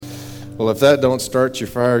Well, if that don't start your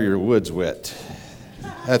fire, your wood's wet.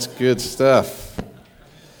 That's good stuff.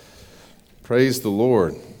 Praise the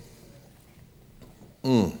Lord.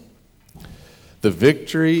 The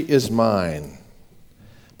victory is mine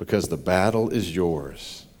because the battle is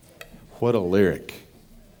yours. What a lyric.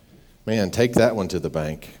 Man, take that one to the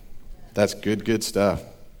bank. That's good stuff.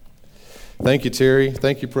 Thank you, Terry.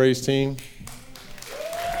 Thank you, praise team.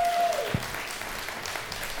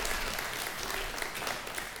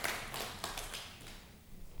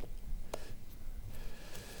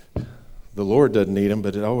 The Lord doesn't need them,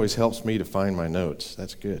 but it always helps me to find my notes.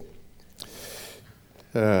 That's good.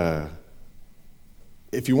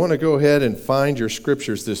 If you want to go ahead and find your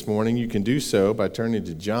scriptures this morning, you can do so by turning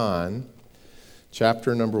to John,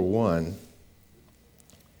 chapter number 1.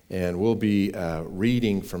 And we'll be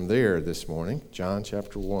reading from there this morning, John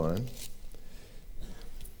chapter 1.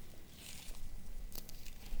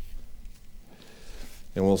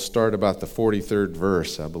 And we'll start about the 43rd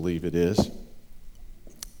verse, I believe it is.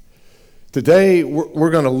 Today, we're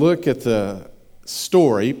going to look at the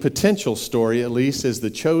story, potential story at least, as The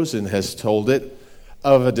Chosen has told it,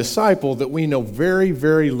 of a disciple that we know very,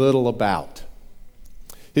 very little about.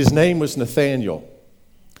 His name was Nathanael.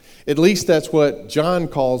 At least that's what John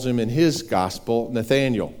calls him in his gospel,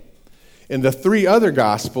 Nathanael. In the 3 other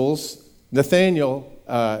gospels, Nathanael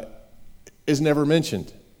is never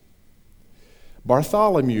mentioned.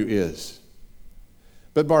 Bartholomew is.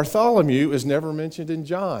 But Bartholomew is never mentioned in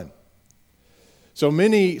John. So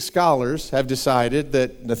many scholars have decided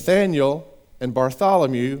that Nathanael and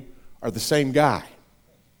Bartholomew are the same guy.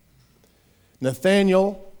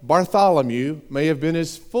 Nathanael Bartholomew may have been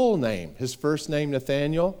his full name. His first name,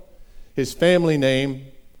 Nathanael. His family name,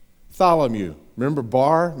 Tholomew. Remember,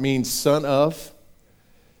 Bar means son of.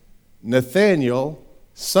 Nathanael,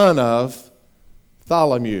 son of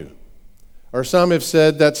Tholomew. Or some have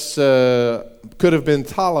said that's could have been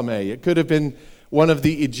Ptolemy. It could have been one of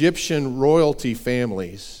the Egyptian royalty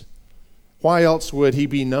families. Why else would he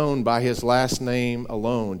be known by his last name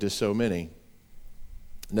alone to so many?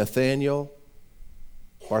 Nathanael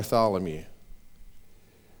Bartholomew.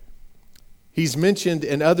 He's mentioned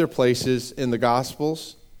in other places in the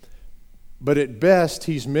Gospels, but at best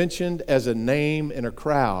he's mentioned as a name in a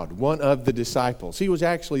crowd, one of the disciples. He was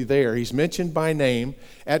actually there. He's mentioned by name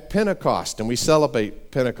at Pentecost, and we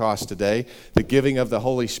celebrate Pentecost today, the giving of the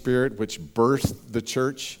Holy Spirit, which birthed the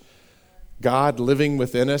church, God living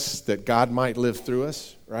within us, that God might live through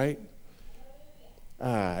us, right?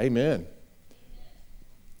 Amen.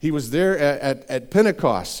 He was there at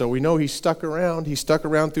Pentecost, so we know he stuck around. He stuck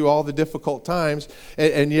around through all the difficult times,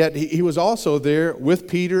 and yet he was also there with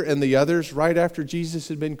Peter and the others right after Jesus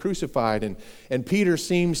had been crucified. And Peter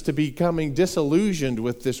seems to be becoming disillusioned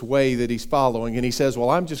with this way that he's following, and he says, well,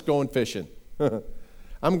 I'm just going fishing.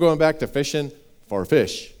 I'm going back to fishing for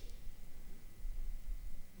fish.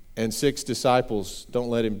 And 6 disciples don't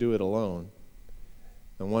let him do it alone.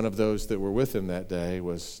 And one of those that were with him that day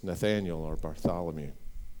was Nathanael or Bartholomew.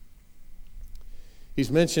 He's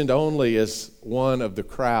mentioned only as one of the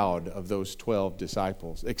crowd of those 12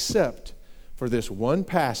 disciples, except for this one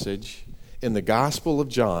passage in the Gospel of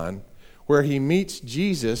John where he meets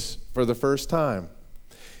Jesus for the first time.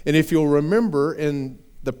 And if you'll remember in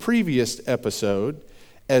the previous episode,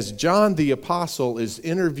 as John the Apostle is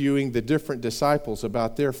interviewing the different disciples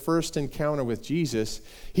about their first encounter with Jesus,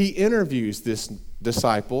 he interviews this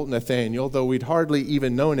disciple, Nathanael, though we'd hardly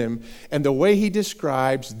even known him, and the way he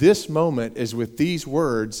describes this moment is with these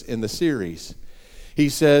words in the series. He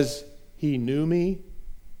says, he knew me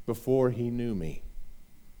before he knew me.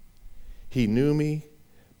 He knew me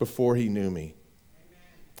before he knew me.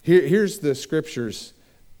 Here's the scriptures,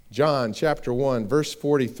 John chapter 1, verse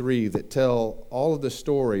 43, that tell all of the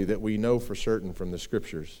story that we know for certain from the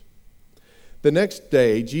scriptures. The next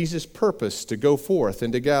day, Jesus purposed to go forth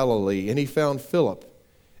into Galilee, and he found Philip.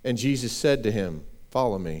 And Jesus said to him,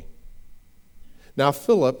 follow me. Now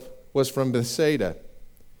Philip was from Bethsaida,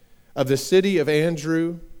 of the city of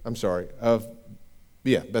Bethsaida,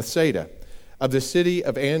 of the city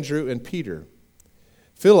of Andrew and Peter.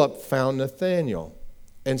 Philip found Nathanael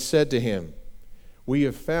and said to him, we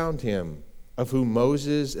have found him of whom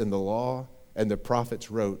Moses and the law and the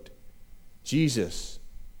prophets wrote, Jesus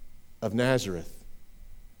of Nazareth,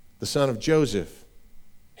 the son of Joseph.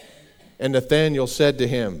 And Nathanael said to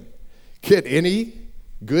him, can any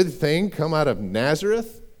good thing come out of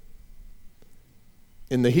Nazareth?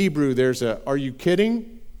 In the Hebrew, there's a, are you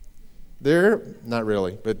kidding? There, not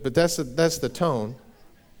really, but that's the tone.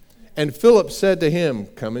 And Philip said to him,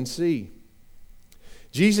 come and see.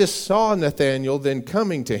 Jesus saw Nathanael then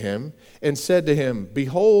coming to him and said to him,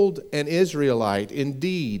 behold, an Israelite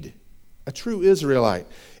indeed, a true Israelite,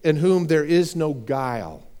 in whom there is no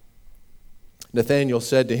guile. Nathanael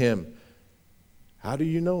said to him, "How do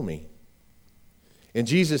you know me?" And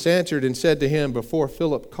Jesus answered and said to him, "Before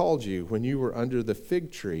Philip called you, when you were under the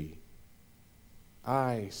fig tree,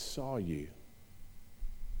 I saw you."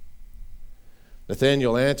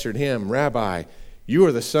 Nathanael answered him, "Rabbi, you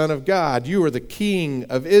are the Son of God. You are the King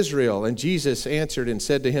of Israel." And Jesus answered and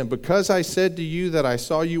said to him, "Because I said to you that I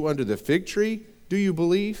saw you under the fig tree, do you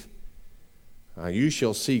believe? You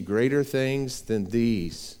shall see greater things than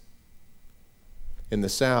these." In the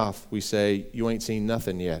South, we say, "You ain't seen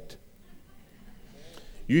nothing yet."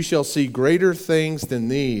 "You shall see greater things than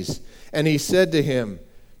these." And he said to him,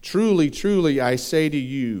 "Truly, truly, I say to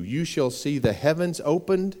you, you shall see the heavens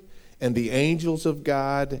opened and the angels of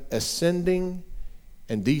God ascending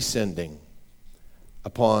and descending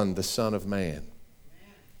upon the Son of Man."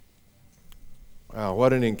 Wow,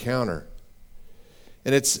 what an encounter.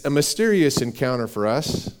 And it's a mysterious encounter for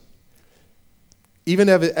us. Even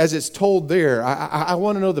as it's told there, I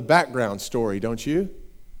want to know the background story, don't you?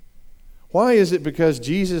 Why is it because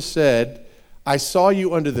Jesus said, "I saw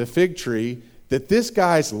you under the fig tree," that this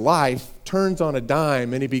guy's life turns on a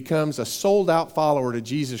dime and he becomes a sold-out follower to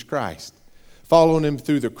Jesus Christ, following him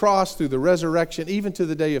through the cross, through the resurrection, even to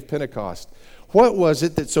the day of Pentecost? What was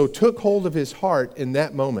it that so took hold of his heart in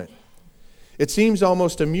that moment? It seems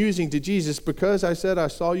almost amusing to Jesus, "Because I said I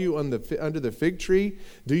saw you under the fig tree,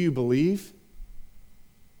 do you believe?"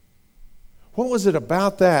 What was it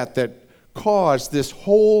about that caused this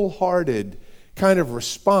wholehearted kind of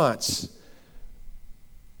response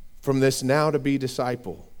from this now-to-be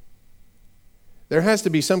disciple? There has to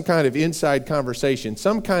be some kind of inside conversation,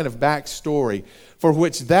 some kind of backstory for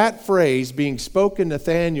which that phrase being spoken to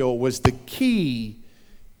Nathanael was the key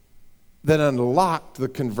that unlocked the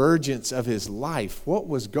convergence of his life. What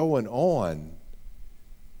was going on?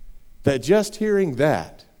 That just hearing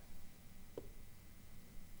that,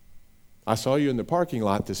 "I saw you in the parking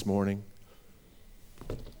lot this morning.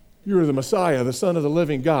 You're the Messiah, the Son of the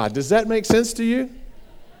living God." Does that make sense to you?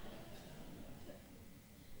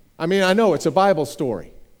 I mean, I know it's a Bible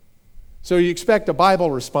story, so you expect a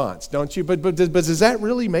Bible response, don't you? But does that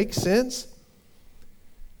really make sense?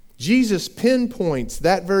 Jesus pinpoints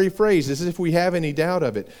that very phrase as if we have any doubt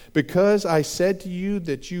of it. "Because I said to you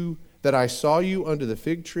that I saw you under the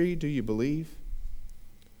fig tree, do you believe?"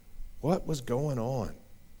 What was going on?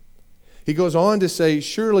 He goes on to say,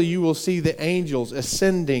 "Surely you will see the angels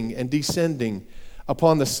ascending and descending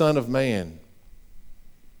upon the Son of Man."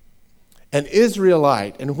 An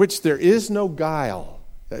Israelite in which there is no guile,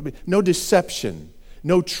 no deception,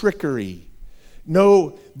 no trickery.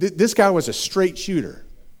 This guy was a straight shooter.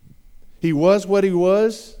 He was what he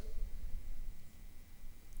was.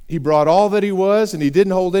 He brought all that he was, and he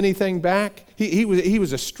didn't hold anything back. He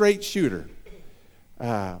was a straight shooter.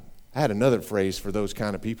 I had another phrase for those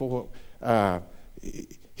kind of people.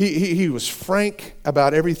 He was frank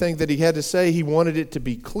about everything that he had to say. He wanted it to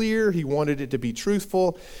be clear. He wanted it to be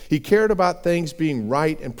truthful. He cared about things being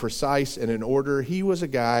right and precise and in order. He was a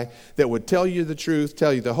guy that would tell you the truth,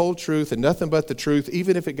 tell you the whole truth and nothing but the truth,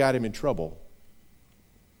 even if it got him in trouble.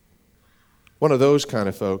 One of those kind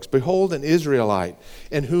of folks. "Behold, an Israelite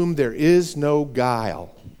in whom there is no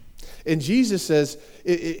guile." And Jesus says,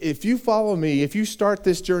 if you follow me, if you start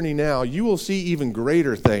this journey now, you will see even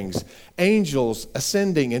greater things. Angels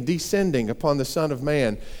ascending and descending upon the Son of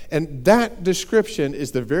Man. And that description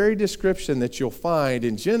is the very description that you'll find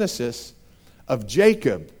in Genesis of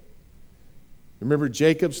Jacob. Remember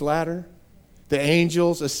Jacob's ladder? The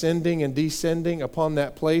angels ascending and descending upon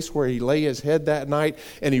that place where he lay his head that night,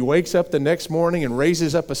 and he wakes up the next morning and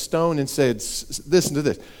raises up a stone and says, listen to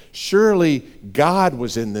this, "Surely God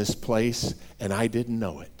was in this place and I didn't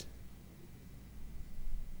know it."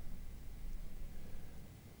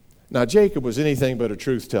 Now Jacob was anything but a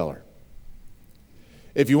truth teller.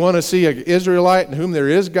 If you want to see an Israelite in whom there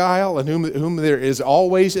is guile and whom there is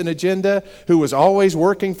always an agenda, who was always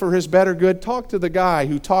working for his better good, talk to the guy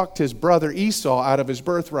who talked his brother Esau out of his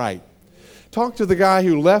birthright. Talk to the guy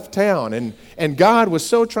who left town, and God was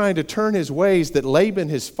so trying to turn his ways that Laban,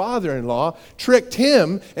 his father-in-law, tricked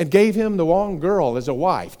him and gave him the wrong girl as a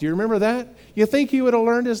wife. Do you remember that? You think he would have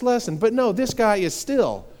learned his lesson, but no, this guy is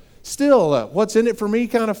still what's in it for me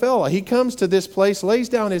kind of fella. He comes to this place, lays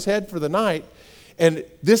down his head for the night, and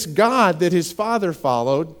this God that his father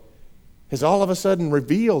followed has all of a sudden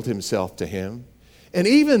revealed himself to him. And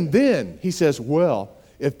even then, he says, well,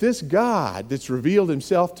 if this God that's revealed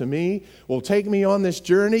himself to me will take me on this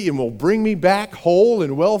journey and will bring me back whole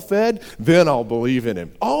and well-fed, then I'll believe in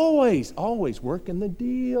him. Always working the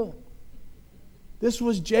deal. This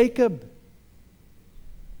was Jacob.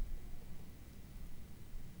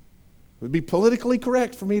 It would be politically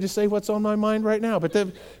correct for me to say what's on my mind right now, but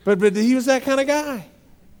he was that kind of guy.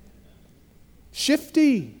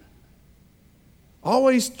 Shifty.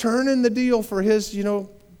 Always turning the deal for his,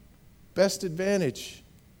 best advantage.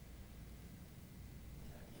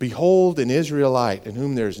 Behold an Israelite in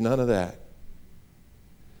whom there's none of that.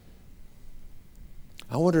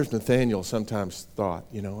 I wonder if Nathanael sometimes thought,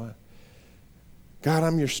 God,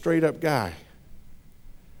 I'm your straight up guy.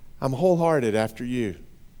 I'm wholehearted after you.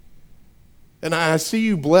 And I see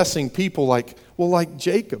you blessing people like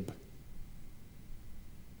Jacob.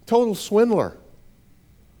 Total swindler.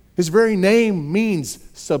 His very name means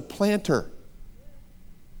supplanter.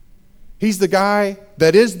 He's the guy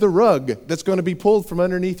that is the rug that's going to be pulled from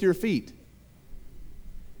underneath your feet.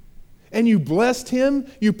 And you blessed him,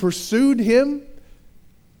 you pursued him,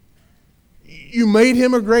 you made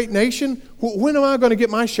him a great nation. When am I going to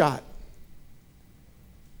get my shot?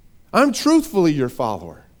 I'm truthfully your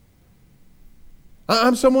follower.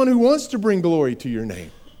 I'm someone who wants to bring glory to your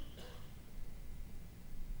name.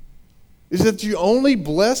 Is it that you only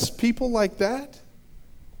bless people like that?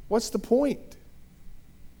 What's the point?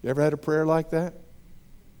 You ever had a prayer like that?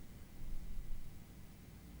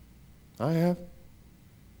 I have.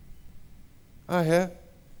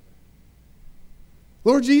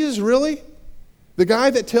 Lord Jesus, really? The guy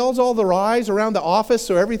that tells all the lies around the office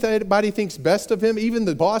so everybody thinks best of him, even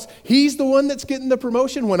the boss, he's the one that's getting the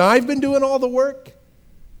promotion when I've been doing all the work?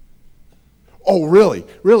 Oh, really?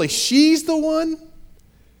 Really? She's the one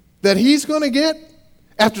that he's going to get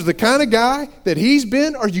after the kind of guy that he's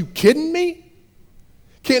been? Are you kidding me?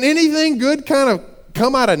 Can anything good kind of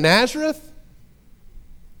come out of Nazareth?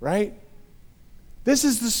 Right? This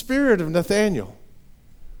is the spirit of Nathanael.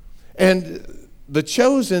 And The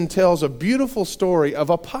Chosen tells a beautiful story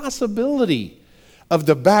of a possibility of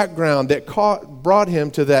the background that brought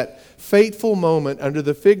him to that fateful moment under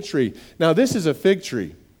the fig tree. Now, this is a fig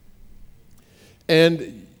tree.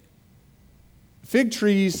 And fig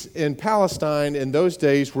trees in Palestine in those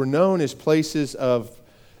days were known as places of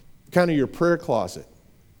kind of your prayer closet.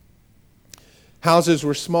 Houses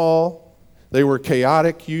were small. They were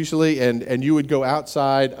chaotic usually, and you would go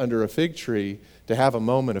outside under a fig tree to have a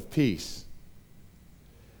moment of peace.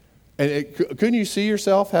 And couldn't you see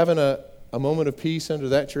yourself having a moment of peace under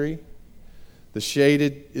that tree?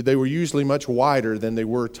 They were usually much wider than they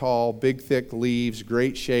were tall, big, thick leaves,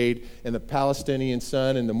 great shade, and the Palestinian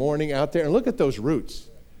sun in the morning out there. And look at those roots.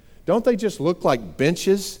 Don't they just look like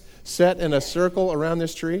benches set in a circle around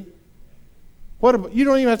this tree? You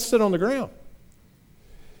don't even have to sit on the ground.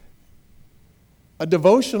 A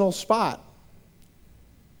devotional spot,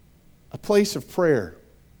 a place of prayer,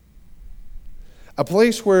 a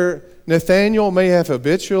place where Nathanael may have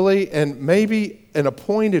habitually and maybe in a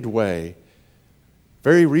pointed way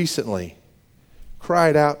very recently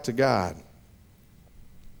cried out to God.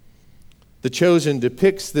 The Chosen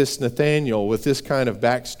depicts this Nathanael with this kind of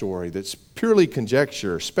backstory that's purely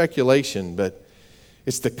conjecture, speculation, but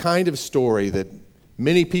it's the kind of story that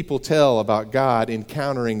many people tell about God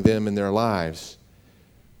encountering them in their lives.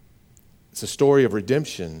 It's a story of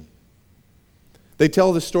redemption. They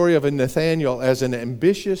tell the story of a Nathanael as an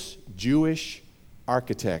ambitious Jewish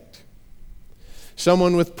architect,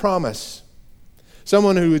 someone with promise,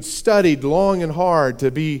 someone who had studied long and hard to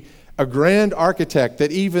be a grand architect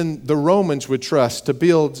that even the Romans would trust to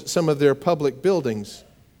build some of their public buildings.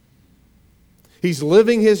 He's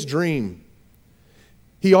living his dream.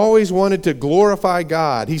 He always wanted to glorify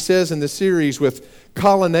God. He says in the series, with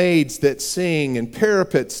colonnades that sing and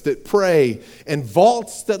parapets that pray and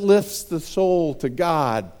vaults that lifts the soul to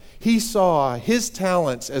God. He saw his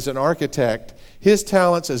talents as an architect, his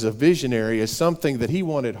talents as a visionary, as something that he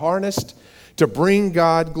wanted harnessed to bring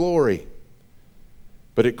God glory.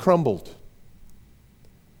 But it crumbled.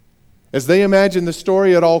 As they imagined the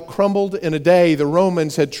story, it all crumbled in a day. The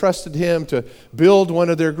Romans had trusted him to build one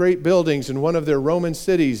of their great buildings in one of their Roman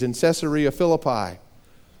cities in Caesarea Philippi.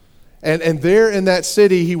 And there in that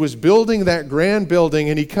city, he was building that grand building,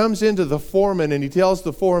 and he comes into the foreman and he tells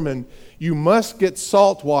the foreman, you must get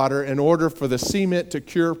salt water in order for the cement to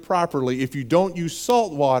cure properly. If you don't use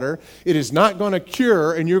salt water, it is not going to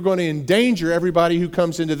cure, and you're going to endanger everybody who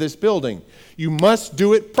comes into this building. You must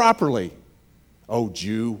do it properly. Oh,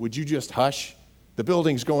 Jew, would you just hush? The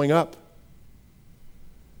building's going up.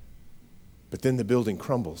 But then the building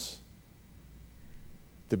crumbles.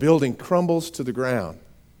 The building crumbles to the ground.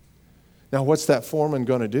 Now, what's that foreman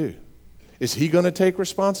going to do? Is he going to take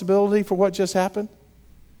responsibility for what just happened?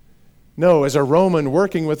 No, as a Roman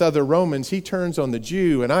working with other Romans, he turns on the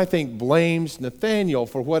Jew and I think blames Nathanael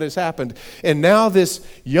for what has happened. And now this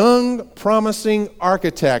young, promising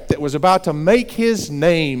architect that was about to make his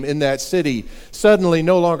name in that city suddenly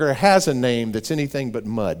no longer has a name that's anything but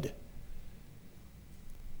mud.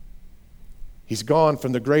 He's gone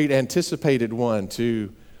from the great anticipated one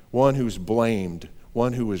to one who's blamed,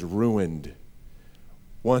 one who is ruined,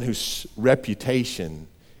 one whose reputation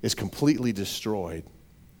is completely destroyed.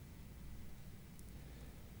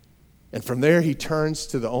 And from there, he turns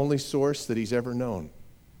to the only source that he's ever known.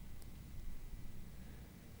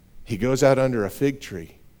 He goes out under a fig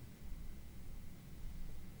tree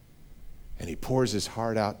and he pours his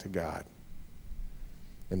heart out to God.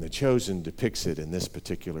 And The Chosen depicts it in this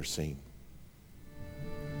particular scene.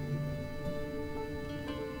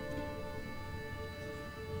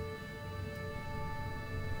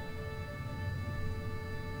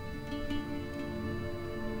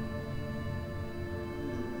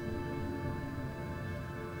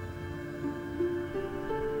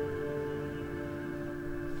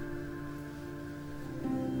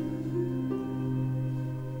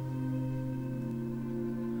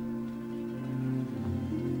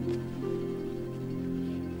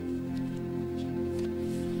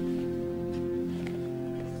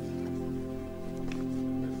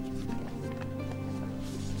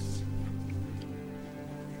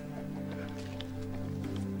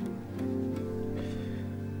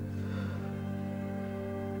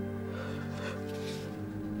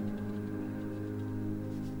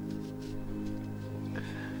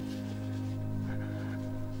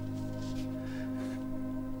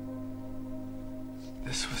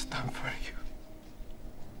 This was done for you.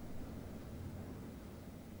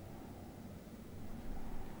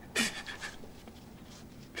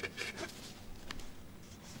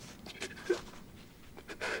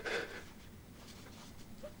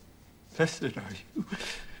 Blessed are you.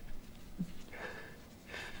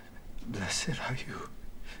 Blessed are you,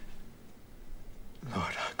 Lord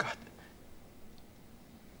our God,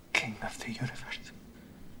 King of the universe.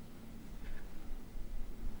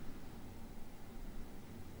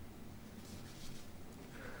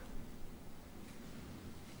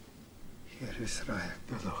 Hear Israel,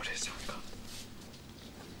 the Lord is our God.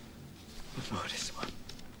 The Lord is one.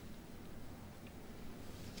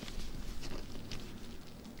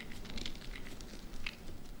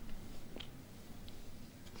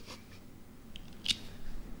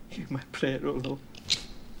 Hear my prayer, O Lord.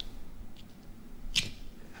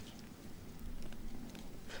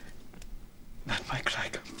 Let my cry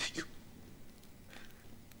come to you.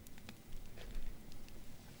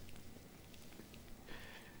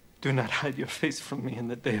 Do not hide your face from me in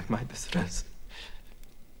the day of my distress.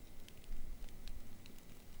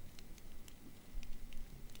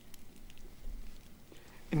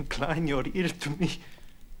 Incline your ear to me.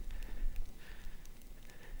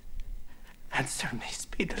 Answer me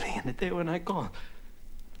speedily in the day when I call.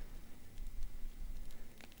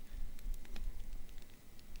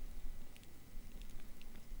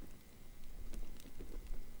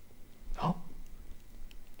 No?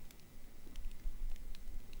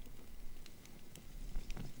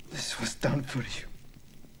 This was done for you.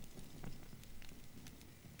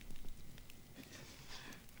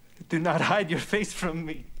 Do not hide your face from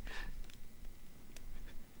me.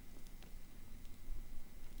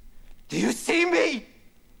 Do you see me?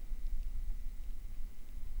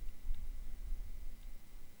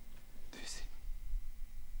 Do you see me?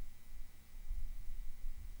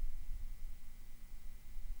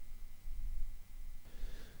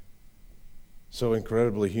 So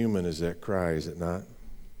incredibly human is that cry, is it not?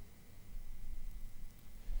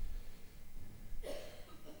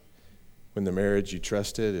 When the marriage you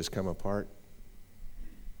trusted has come apart.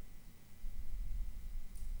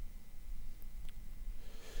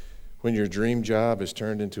 When your dream job has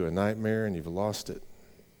turned into a nightmare and you've lost it.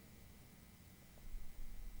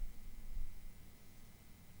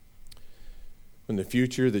 When the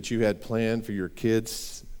future that you had planned for your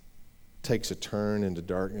kids takes a turn into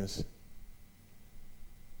darkness.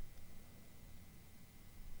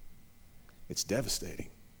 It's devastating.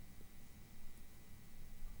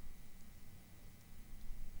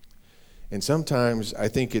 And sometimes I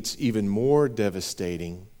think it's even more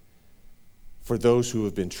devastating for those who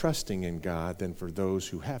have been trusting in God than for those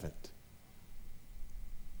who haven't.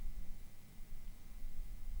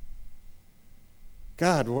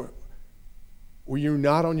 God, were you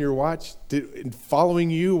not on your watch? In following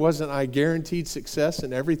you, wasn't I guaranteed success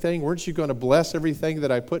in everything? Weren't you going to bless everything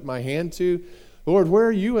that I put my hand to? Lord, where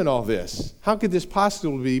are you in all this? How could this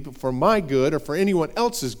possibly be for my good or for anyone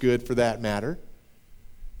else's good for that matter?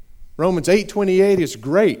 Romans 8:28 is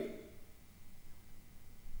great.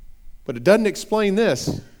 But it doesn't explain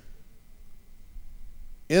this.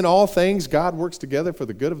 In all things, God works together for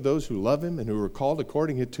the good of those who love him and who are called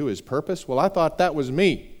according to his purpose. Well, I thought that was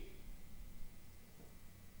me.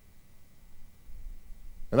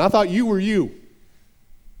 And I thought you were you.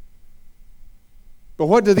 But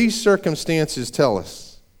what do these circumstances tell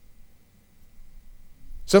us?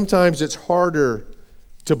 Sometimes it's harder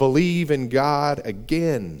to believe in God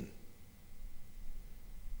again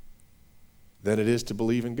than it is to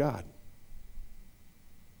believe in God.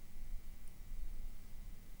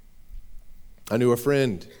 I knew a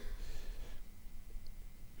friend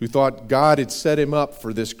who thought God had set him up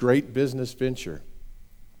for this great business venture.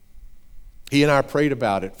 He and I prayed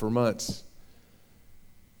about it for months.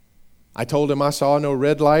 I told him I saw no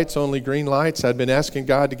red lights, only green lights. I'd been asking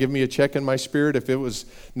God to give me a check in my spirit if it was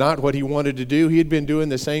not what he wanted to do. He had been doing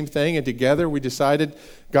the same thing, and together we decided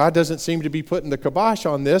God doesn't seem to be putting the kibosh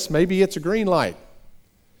on this. Maybe it's a green light.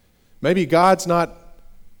 Maybe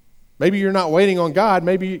you're not waiting on God.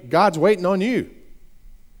 Maybe God's waiting on you.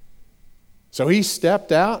 So he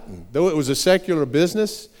stepped out, and though it was a secular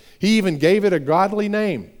business, he even gave it a godly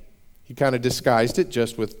name. He kind of disguised it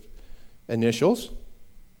just with initials.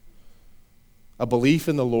 A belief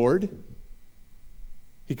in the Lord.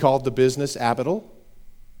 He called the business Abital.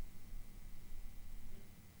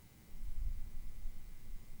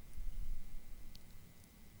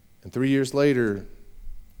 And 3 years later,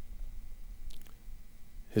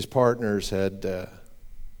 his partners had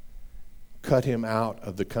cut him out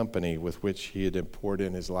of the company with which he had poured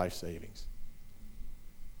in his life savings.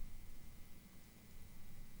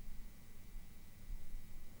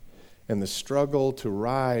 And the struggle to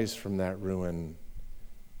rise from that ruin,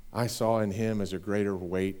 I saw in him as a greater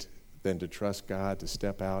weight than to trust God to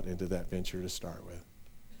step out into that venture to start with.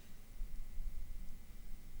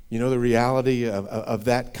 You know the reality of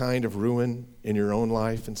that kind of ruin in your own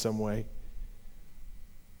life in some way?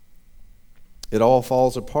 It all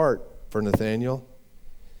falls apart for Nathaniel.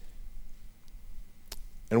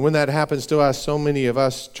 And when that happens to us, so many of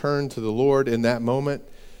us turn to the Lord in that moment.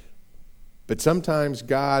 But sometimes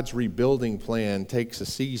God's rebuilding plan takes a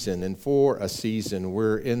season, and for a season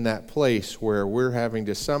we're in that place where we're having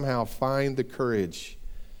to somehow find the courage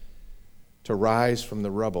to rise from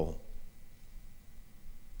the rubble.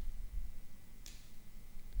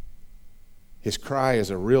 His cry is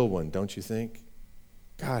a real one, don't you think?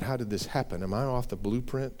 God, how did this happen? Am I off the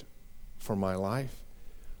blueprint for my life?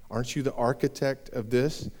 Aren't you the architect of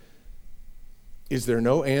this? Is there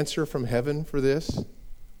no answer from heaven for this?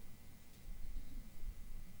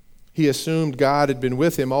 He assumed God had been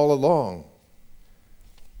with him all along.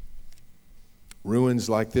 Ruins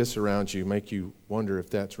like this around you make you wonder if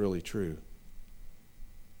that's really true.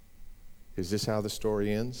 Is this how the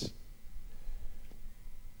story ends?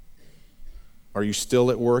 Are you still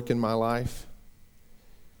at work in my life?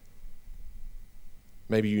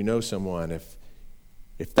 Maybe you know someone.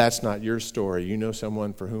 If that's not your story, you know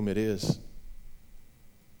someone for whom it is.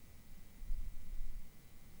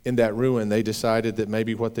 In that ruin, they decided that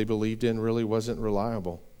maybe what they believed in really wasn't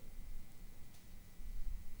reliable.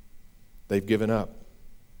 They've given up.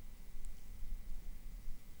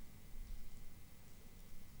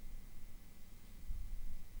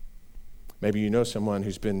 Maybe you know someone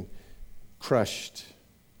who's been crushed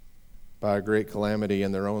by a great calamity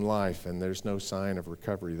in their own life, and there's no sign of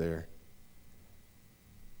recovery there.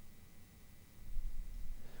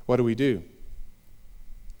 What do we do?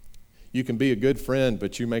 You can be a good friend,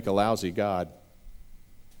 but you make a lousy God.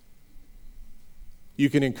 You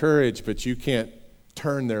can encourage, but you can't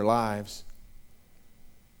turn their lives.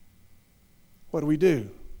 What do we do?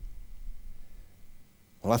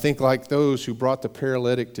 Well, I think like those who brought the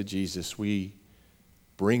paralytic to Jesus, we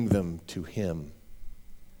bring them to him.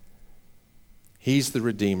 He's the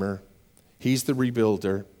Redeemer. He's the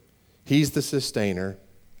rebuilder. He's the sustainer.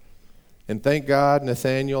 And thank God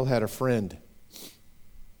Nathaniel had a friend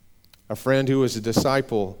who was a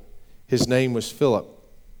disciple. His name was Philip.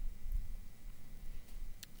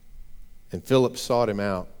 And Philip sought him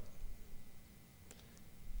out.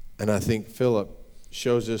 And I think Philip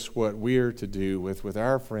shows us what we're to do with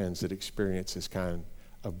our friends that experience this kind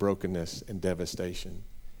of brokenness and devastation.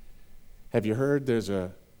 Have you heard there's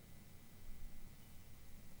a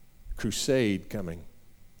crusade coming?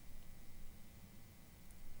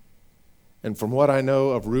 And from what I know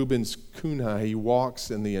of Rubens Cunha, he walks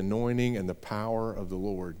in the anointing and the power of the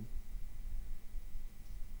Lord.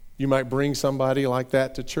 You might bring somebody like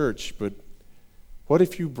that to church, but what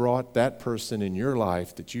if you brought that person in your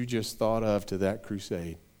life that you just thought of to that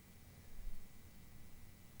crusade?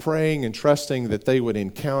 praying and trusting that they would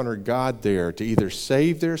encounter God there to either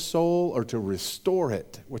save their soul or to restore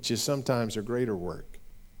it, which is sometimes a greater work.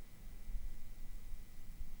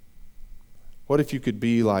 What if you could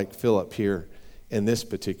be like Philip here in this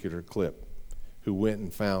particular clip, who went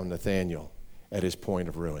and found Nathanael at his point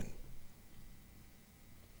of ruin?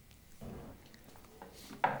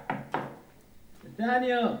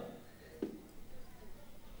 Nathaniel!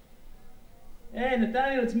 Hey,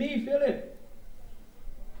 Nathaniel, it's me, Philip.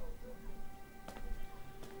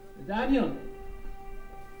 Nathaniel!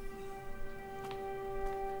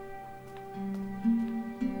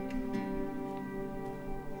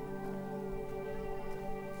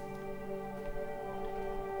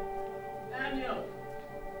 Daniel!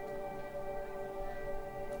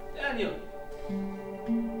 Daniel!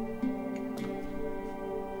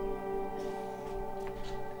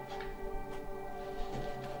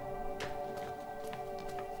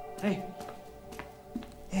 Hey.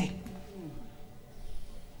 Hey.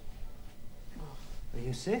 Are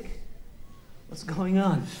you sick? What's going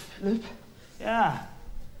on? Philip? Yeah.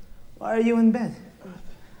 Why are you in bed?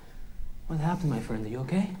 What happened, my friend? Are you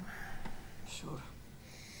okay? Sure.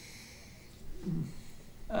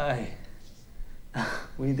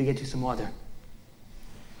 We need to get you some water.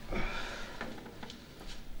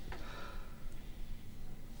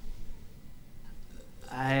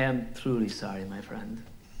 I am truly sorry, my friend.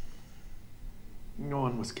 No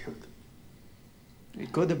one was killed.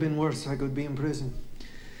 It could have been worse. I could be in prison.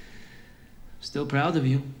 Still proud of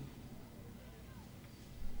you.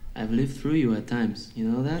 I've lived through you at times. You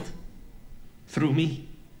know that? Through me.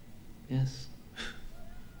 Yes.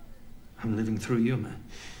 I'm living through you, man.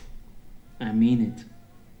 I mean it.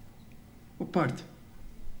 What part?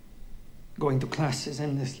 Going to classes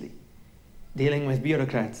endlessly. Dealing with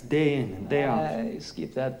bureaucrats day in and day out.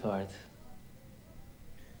 Skip that part.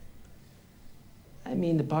 I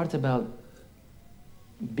mean the part about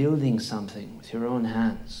building something with your own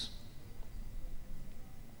hands.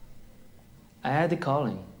 I had a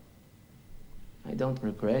calling. I don't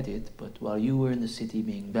regret it, but while you were in the city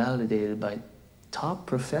being validated by top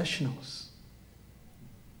professionals,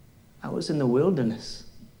 I was in the wilderness.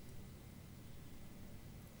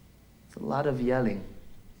 It's a lot of yelling.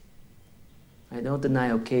 I don't deny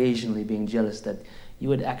occasionally being jealous that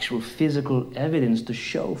you had actual physical evidence to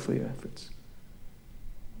show for your efforts.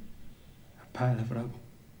 A pile of rubble.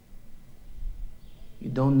 You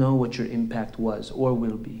don't know what your impact was or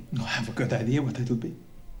will be. No, I have a good idea what it'll be.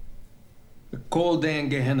 A cold day in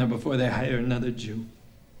Gehenna before they hire another Jew.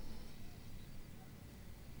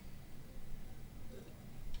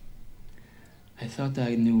 I thought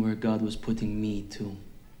I knew where God was putting me too.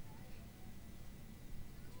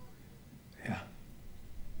 Yeah.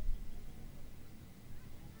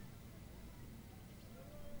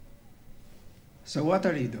 So what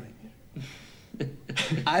are you doing here?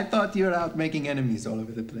 I thought you were out making enemies all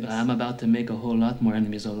over the place. I'm about to make a whole lot more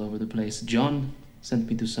enemies all over the place. John sent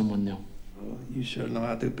me to someone new. Oh, you sure know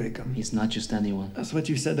how to pick 'em. He's not just anyone. That's what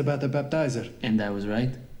you said about the baptizer. And I was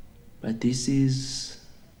right. But this is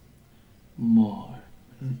more.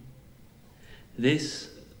 This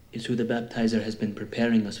is who the baptizer has been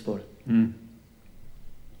preparing us for.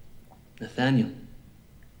 Nathaniel.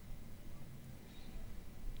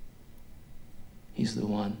 He's the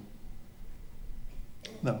one.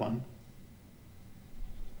 The one.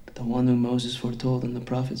 The one who Moses foretold and the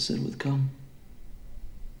prophets said would come.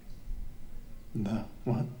 The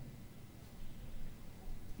one.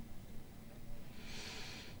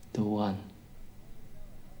 The one.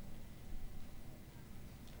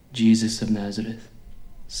 Jesus of Nazareth,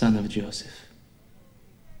 son of Joseph.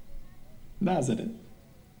 Nazareth.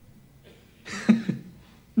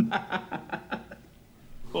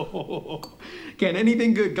 Oh, can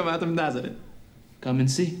anything good come out of Nazareth? Come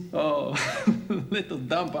and see. Oh, little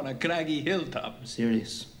dump on a craggy hilltop. I'm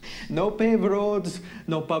serious. No paved roads,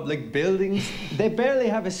 no public buildings. They barely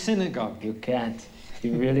have a synagogue. You can't.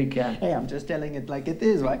 You really can't. Hey, I'm just telling it like it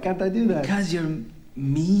is. Why can't I do that? Because you're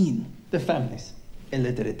mean. The families,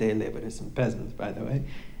 illiterate day laborers and peasants, by the way,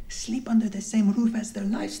 sleep under the same roof as their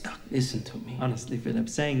livestock. Listen to me. Honestly, Philip,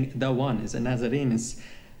 saying the one is a Nazarene is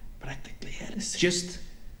practically heresy. Just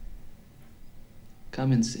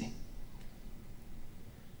come and see.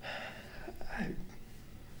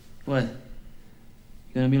 What?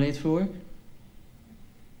 You gonna be late for work?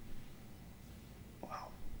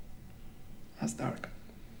 Wow. That's dark.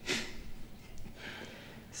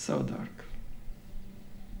 So dark.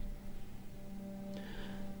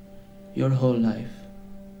 Your whole life,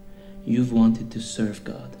 you've wanted to serve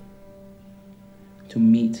God, to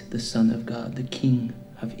meet the Son of God, the King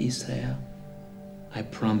of Israel. I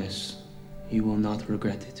promise you will not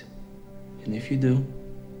regret it. And if you do,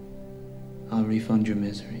 I'll refund your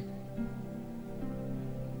misery.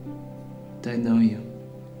 But I know you.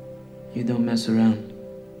 You don't mess around.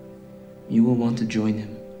 You will want to join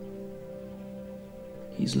him.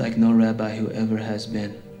 He's like no rabbi who ever has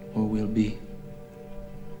been or will be.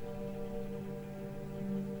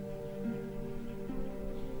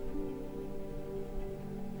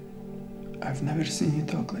 I've never seen you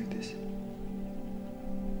talk like this.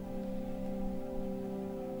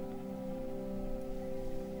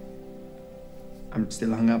 I'm still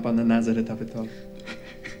hung up on the Nazareth of it all.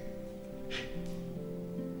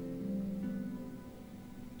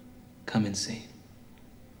 Come and see.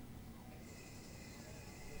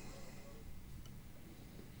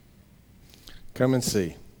 Come and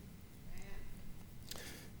see.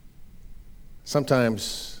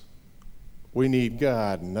 Sometimes we need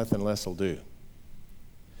God and nothing less will do.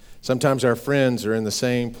 Sometimes our friends are in the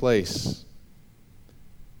same place.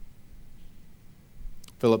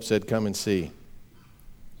 Philip said, come and see.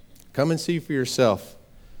 Come and see for yourself.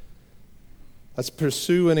 Let's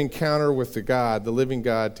pursue an encounter with the living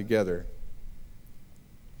God together.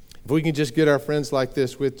 If we can just get our friends like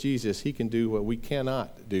this with Jesus, he can do what we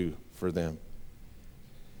cannot do for them.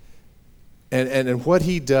 And what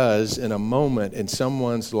he does in a moment in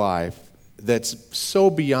someone's life that's so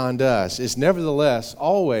beyond us is nevertheless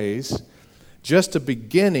always just a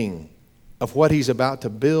beginning of what he's about to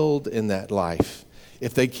build in that life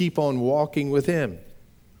if they keep on walking with him.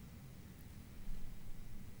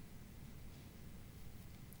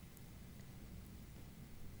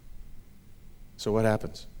 So what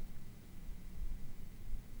happens?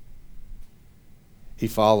 He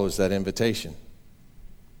follows that invitation.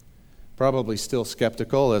 Probably still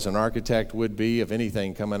skeptical, as an architect would be, of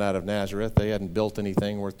anything coming out of Nazareth. They hadn't built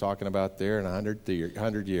anything worth talking about there in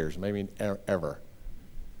 100 years, maybe ever.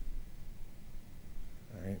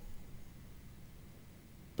 All right.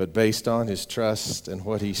 But based on his trust and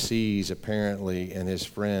what he sees apparently in his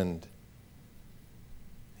friend,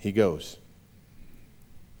 he goes.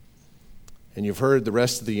 And you've heard the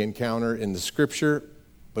rest of the encounter in the scripture,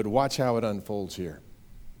 but watch how it unfolds here.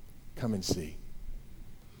 Come and see.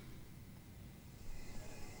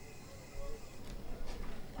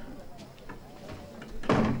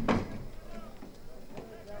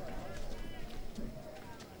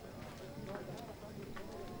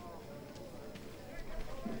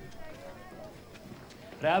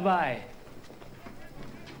 Rabbi.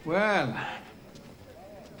 Well,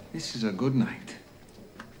 this is a good night.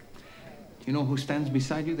 Do you know who stands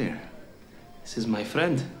beside you there? This is my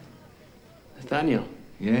friend, Nathaniel.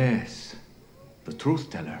 Yes, the truth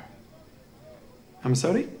teller. I'm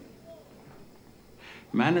sorry?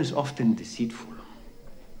 Man is often deceitful.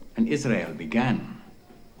 And Israel began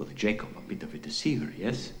with Jacob, a bit of a deceiver,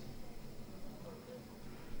 yes?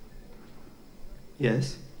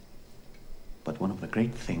 Yes. But one of the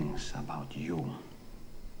great things about you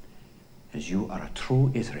is you are a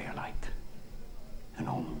true Israelite, in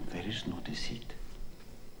whom there is no deceit.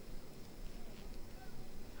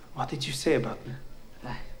 What did you say about me?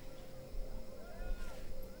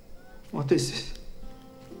 What is this?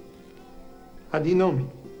 How do you know me?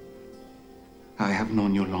 I have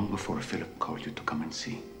known you long before Philip called you to come and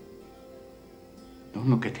see. Don't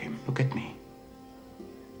look at him, look at me.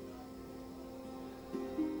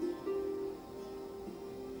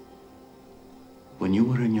 When you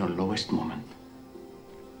were in your lowest moment,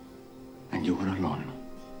 and you were alone,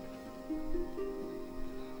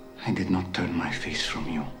 I did not turn my face from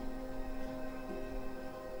you.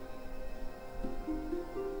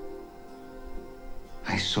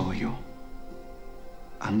 I saw you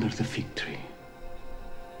under the fig tree.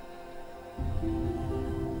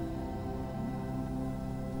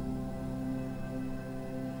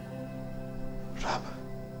 Rabbi.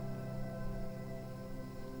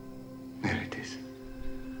 There it is.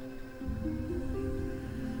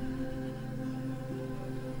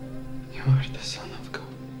 You are the Son of God,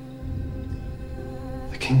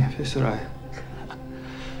 the King of Israel.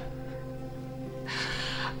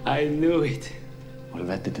 I knew it. Well,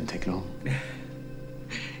 that didn't take long.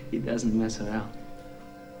 He doesn't mess around.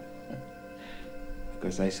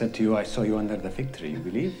 Because I said to you, I saw you under the fig tree, you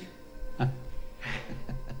believe?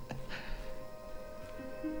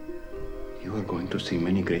 You are going to see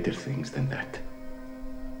many greater things than that.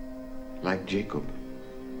 Like Jacob,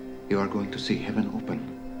 you are going to see heaven open,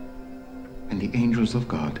 and the angels of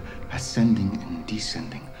God ascending and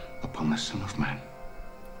descending upon the Son of Man.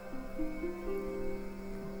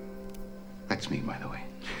 That's me, by the way.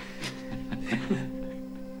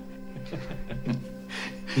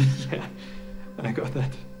 Yeah, I got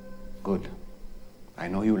that. Good. I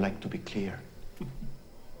know you like to be clear.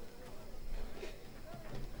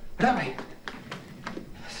 Rabbi!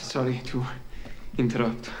 Sorry to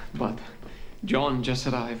interrupt, but John just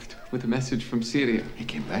arrived with a message from Syria. He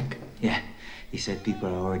came back? Yeah, he said people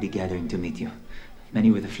are already gathering to meet you. Many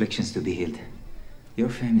with afflictions to be healed. Your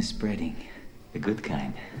fame is spreading. The good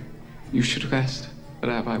kind. You should rest,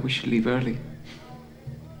 Rabbi. We should leave early.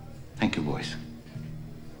 Thank you, boys.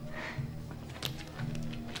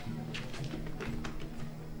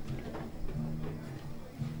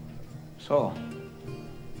 So,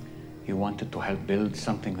 you wanted to help build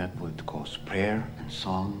something that would cause prayer and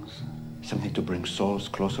songs, something to bring souls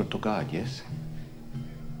closer to God, yes?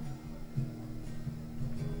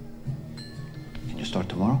 Can you start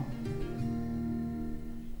tomorrow?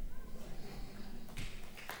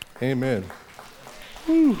 Amen.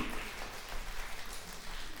 Whew.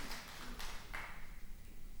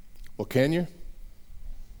 Well, can you?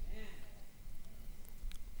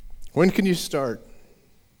 When can you start?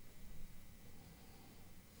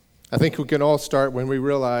 I think we can all start when we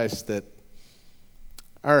realize that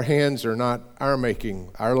our hands are not our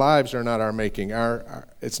making. Our lives are not our making.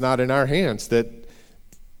 It's not in our hands, that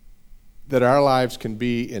our lives can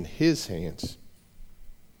be in His hands.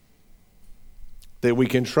 That we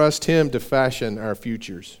can trust Him to fashion our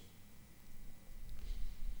futures.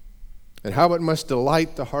 And how it must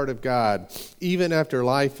delight the heart of God, even after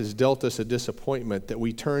life has dealt us a disappointment, that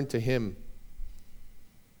we turn to Him.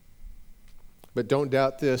 But don't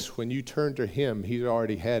doubt this, when you turn to Him, He's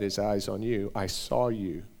already had His eyes on you. I saw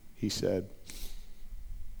you, He said.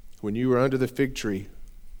 When you were under the fig tree,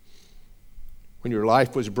 when your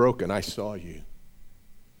life was broken, I saw you.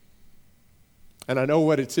 And I know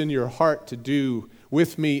what it's in your heart to do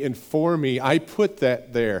with me and for me. I put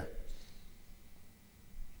that there.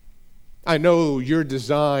 I know your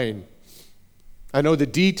design. I know the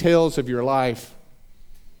details of your life.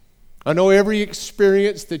 I know every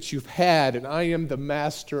experience that you've had, and I am the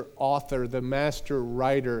master author, the master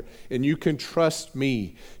writer, and you can trust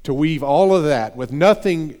me to weave all of that with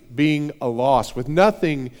nothing being a loss, with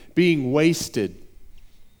nothing being wasted,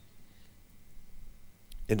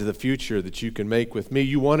 into the future that you can make with me.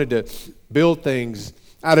 You wanted to build things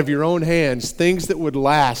out of your own hands, things that would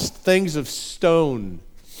last, things of stone.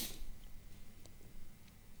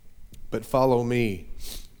 But follow me,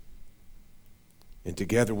 and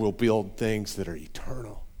together we'll build things that are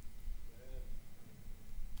eternal.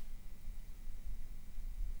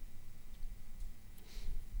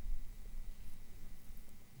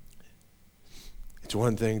 It's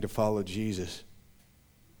one thing to follow Jesus.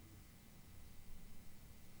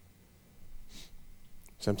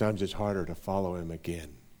 Sometimes it's harder to follow Him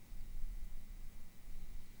again.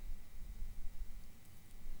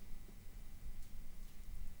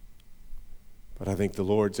 But I think the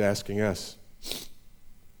Lord's asking us,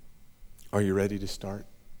 are you ready to start?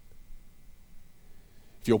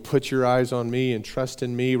 If you'll put your eyes on me and trust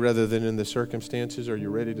in me rather than in the circumstances, are you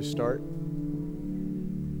ready to start?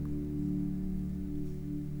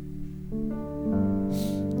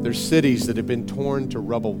 There's cities that have been torn to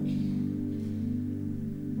rubble.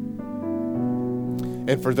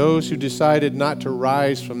 And for those who decided not to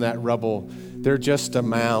rise from that rubble, they're just a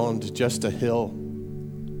mound, just a hill.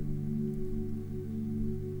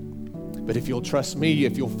 But if you'll trust me,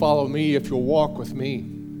 if you'll follow me, if you'll walk with me,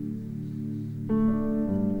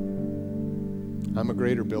 I'm a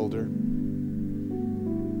greater builder.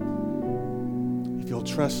 If you'll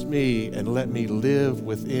trust me and let me live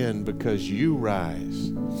within because you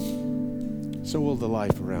rise, so will the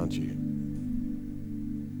life around you.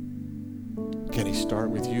 Can He start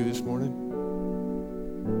with you this morning?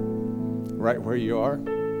 Right where you are?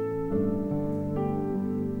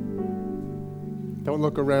 Don't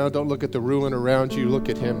look around. Don't look at the ruin around you. Look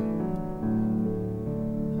at Him.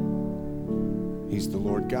 He's the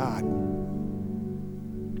Lord God.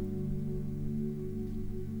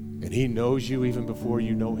 And He knows you even before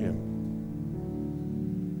you know Him.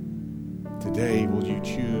 Today, will you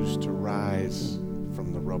choose to rise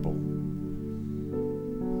from the rubble?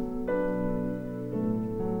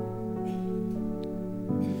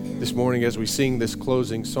 This morning, as we sing this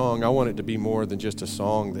closing song, I want it to be more than just a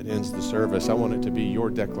song that ends the service. I want it to be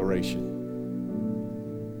your declaration.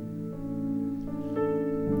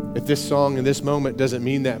 If this song in this moment doesn't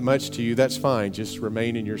mean that much to you, that's fine. Just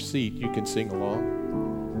remain in your seat. You can sing along.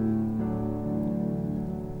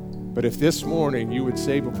 But if this morning you would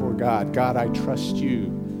say before God, God, I trust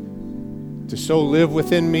you to so live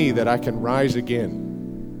within me that I can rise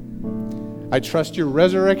again. I trust your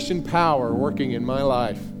resurrection power working in my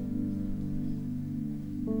life.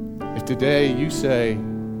 If today you say,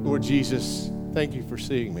 Lord Jesus, thank you for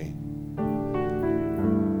seeing me.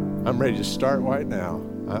 I'm ready to start right now.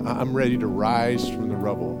 I'm ready to rise from the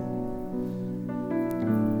rubble.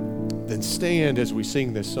 Then stand as we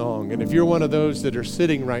sing this song. And if you're one of those that are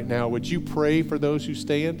sitting right now, would you pray for those who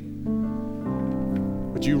stand?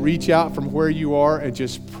 Would you reach out from where you are and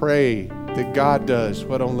just pray that God does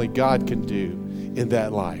what only God can do in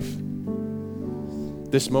that life?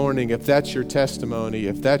 This morning, if that's your testimony,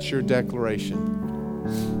 if that's your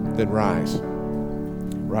declaration, then rise.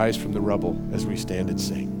 Rise from the rubble as we stand and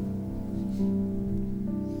sing.